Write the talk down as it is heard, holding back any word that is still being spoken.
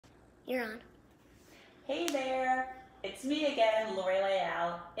You're on. Hey there, it's me again, Lori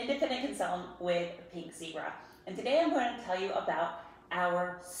Leal, independent consultant with Pink Zebra. And today I'm going to tell you about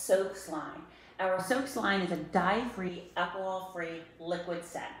our soaps line. Our soaps line is a dye-free, alcohol-free liquid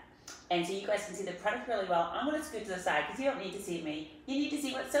scent. And so you guys can see the product really well. I'm going to scoot to the side because you don't need to see me. You need to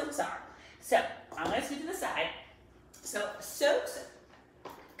see what soaps are. So I'm going to scoot to the side. So soaps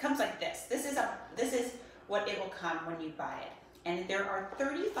comes like this. This is what it will come when you buy it. And there are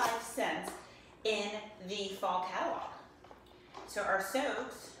 35 cents in the fall catalog. So our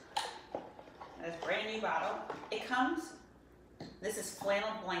soaps, this brand new bottle, it comes, this is flannel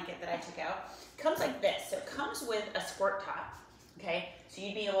blanket that I took out. It comes like this. So it comes with a squirt top, okay? So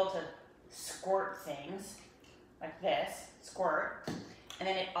you'd be able to squirt things like this, squirt. And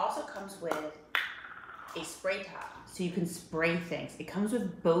then it also comes with a spray top, so you can spray things. It comes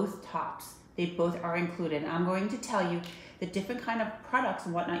with both tops. They both are included. And I'm going to tell you the different kind of products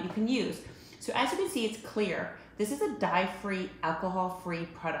and whatnot you can use. So as you can see, it's clear. This is a dye-free, alcohol-free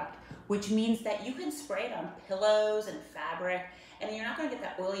product, which means that you can spray it on pillows and fabric, and you're not going to get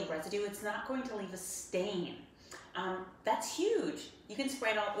that oily residue. It's not going to leave a stain. That's huge. You can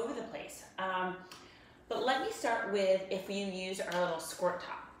spray it all over the place. But let me start with if you use our little squirt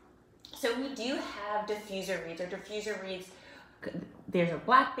top. So we do have diffuser reeds. Our diffuser reeds, there's a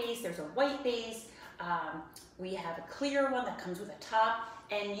black base, there's a white base. We have a clear one that comes with a top,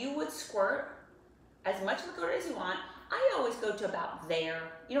 and you would squirt as much liquid as you want. I always go to about there.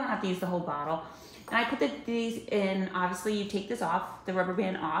 You don't have to use the whole bottle. And I put these in, obviously you take this off, the rubber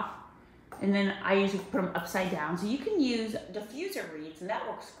band off, and then I usually put them upside down. So you can use diffuser reeds, and that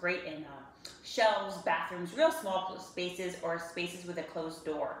works great in shelves, bathrooms, real small spaces, or spaces with a closed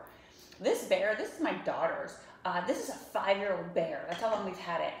door. This bear, this is my daughter's. This is a 5-year-old bear. That's how long we've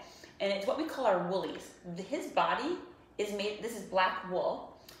had it. And it's what we call our woolies. His body is made, this is black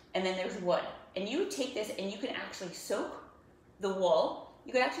wool, and then there's wood. And you take this and you can actually soak the wool.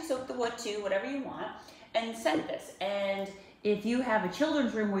 You can actually soak the wood too, whatever you want, and scent this. And if you have a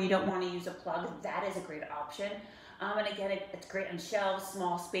children's room where you don't want to use a plug, that is a great option. And again, it's great on shelves,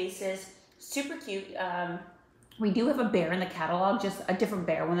 small spaces, super cute. We do have a bear in the catalog, just a different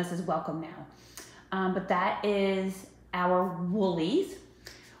bear, one that says welcome now. But that is our woolies.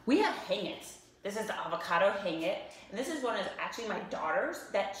 We have hang it's. This is the avocado hang it. And this is one of actually my daughter's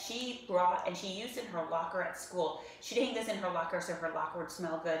that she brought and she used in her locker at school. She'd hang this in her locker so her locker would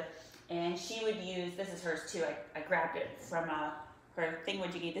smell good. And she would use, this is hers too, I grabbed it from her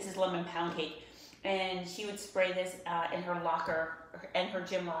thingamajiggy. This is lemon pound cake. And she would spray this in her locker and her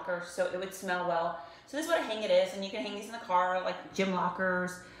gym locker so it would smell well. So this is what a hang it is, and you can hang these in the car, like gym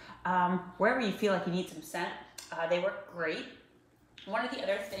lockers, wherever you feel like you need some scent. They work great. One of the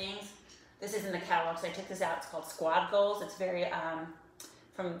other things, this is in the catalog, so I took this out. It's called Squad Goals. It's very,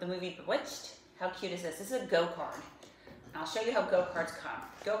 from the movie Bewitched. How cute is this? This is a go-card. I'll show you how go-cards come.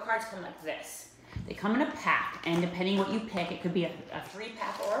 Go-cards come like this. They come in a pack, and depending what you pick, it could be a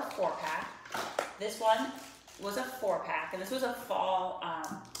 3-pack or a 4-pack. This one was a 4-pack, and this was a fall,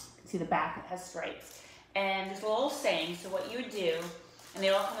 you can see the back, it has stripes. And there's a little saying, so what you would do, and they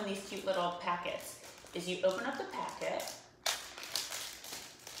all come in these cute little packets, is you open up the packet,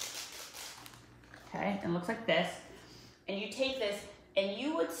 okay, and it looks like this, and you take this, and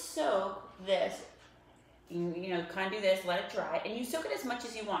you would soak this, you know, kind of do this, let it dry, and you soak it as much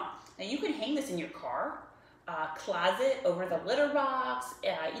as you want. Now you can hang this in your car, closet, over the litter box,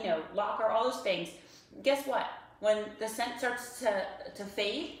 you know, locker, all those things. Guess what? When the scent starts to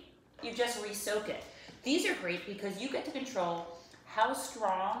fade, you just re-soak it. These are great because you get to control how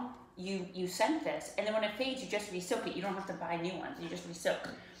strong you scent this, and then when it fades, you just re-soak it. You don't have to buy new ones. You just re-soak.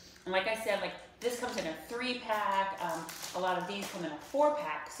 And like I said, like this comes in a 3-pack. A lot of these come in a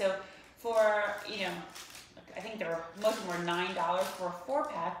 4-pack. So for, you know, I think most of them are $9 for a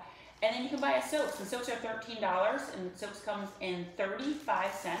 4-pack. And then you can buy a soaps, and soaps are $13, and soaps comes in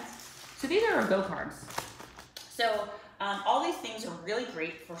 35 cents. So these are our go cards. So all these things are really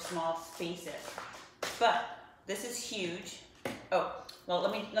great for small spaces, but this is huge. Oh, well,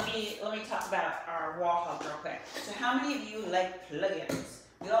 let me talk about our wall hug real quick. So how many of you like plugins?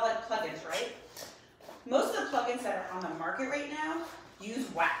 We all like plugins, right? Most of the plugins that are on the market right now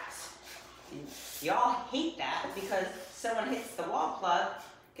use wax. And y'all hate that because someone hits the wall plug.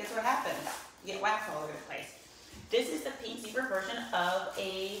 Guess what happens? You get wax all over the place. This is the Pink Zebra version of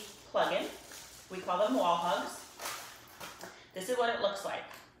a plug-in. We call them wall hugs. This is what it looks like.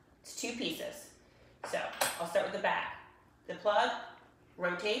 It's 2 pieces. So I'll start with the back. The plug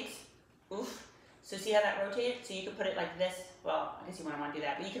rotates. Oof. So see how that rotates? So you can put it like this. Well, I guess you wouldn't want to do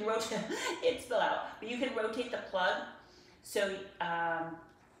that, but you can rotate. It spill out. But you can rotate the plug. So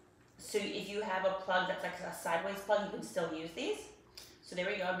So if you have a plug that's like a sideways plug, you can still use these. So there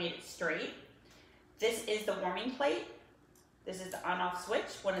we go, I made it straight. This is the warming plate. This is the on-off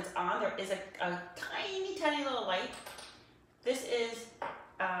switch. When it's on, there is a tiny, tiny little light. This is,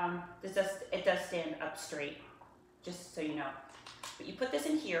 it does stand up straight, just so you know. But you put this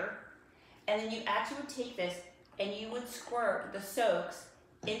in here, and then you actually would take this and you would squirt the soaks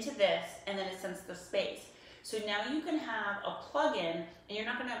into this, and then it sends the space. So now you can have a plug-in, and you're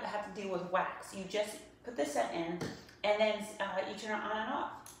not gonna have to deal with wax. You just put this set in, and then you turn it on and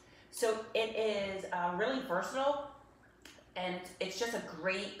off. So it is really versatile, and it's just a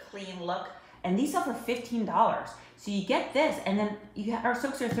great clean look. And these sell for $15. So you get this, and then our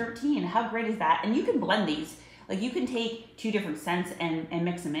soaks are $13. How great is that? And you can blend these. Like, you can take 2 different scents and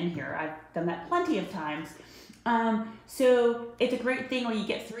mix them in here. I've done that plenty of times. So it's a great thing where you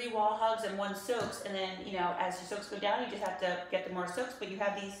get 3 wall hugs and 1 soaks, and then, you know, as your soaks go down, you just have to get the more soaks, but you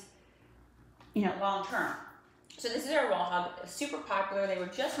have these, you know, long term. So this is our wall hug, super popular. They were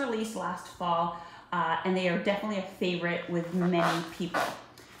just released last fall, and they are definitely a favorite with many people.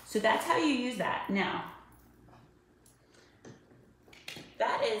 So that's how you use that. Now,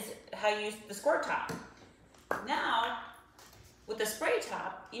 that is how you use the squirt top. Now, with the spray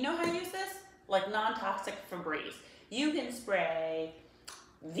top, you know how to use this? Like non-toxic Febreze. You can spray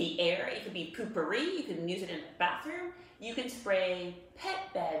the air. It could be poopery. You can use it in the bathroom. You can spray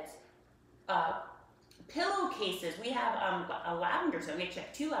pet beds, pillowcases. We have a lavender scent. We actually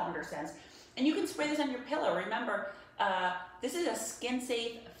have 2 lavender scents. And you can spray this on your pillow. Remember, this is a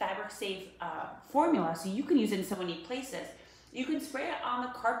skin-safe, fabric-safe formula, so you can use it in so many places. You can spray it on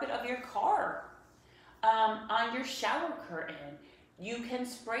the carpet of your car, on your shower curtain. You can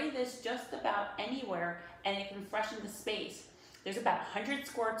spray this just about anywhere, and it can freshen the space. There's about 100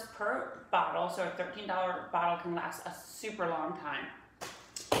 squirts per bottle, so a $13 bottle can last a super long time.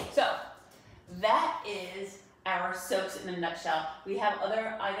 So that is our soaps in a nutshell. We have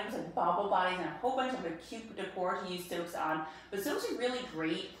other items like bobble bodies and a whole bunch of cute decor to use soaps on, but soaps are really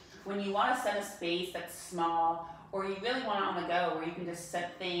great when you want to set a space that's small, or you really want it on the go where you can just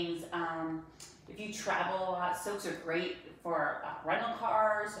set things. If you travel a lot, soaps are great for rental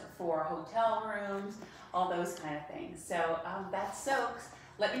cars, for hotel rooms, all those kind of things. So that's soaps.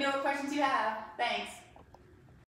 Let me know what questions you have. Thanks.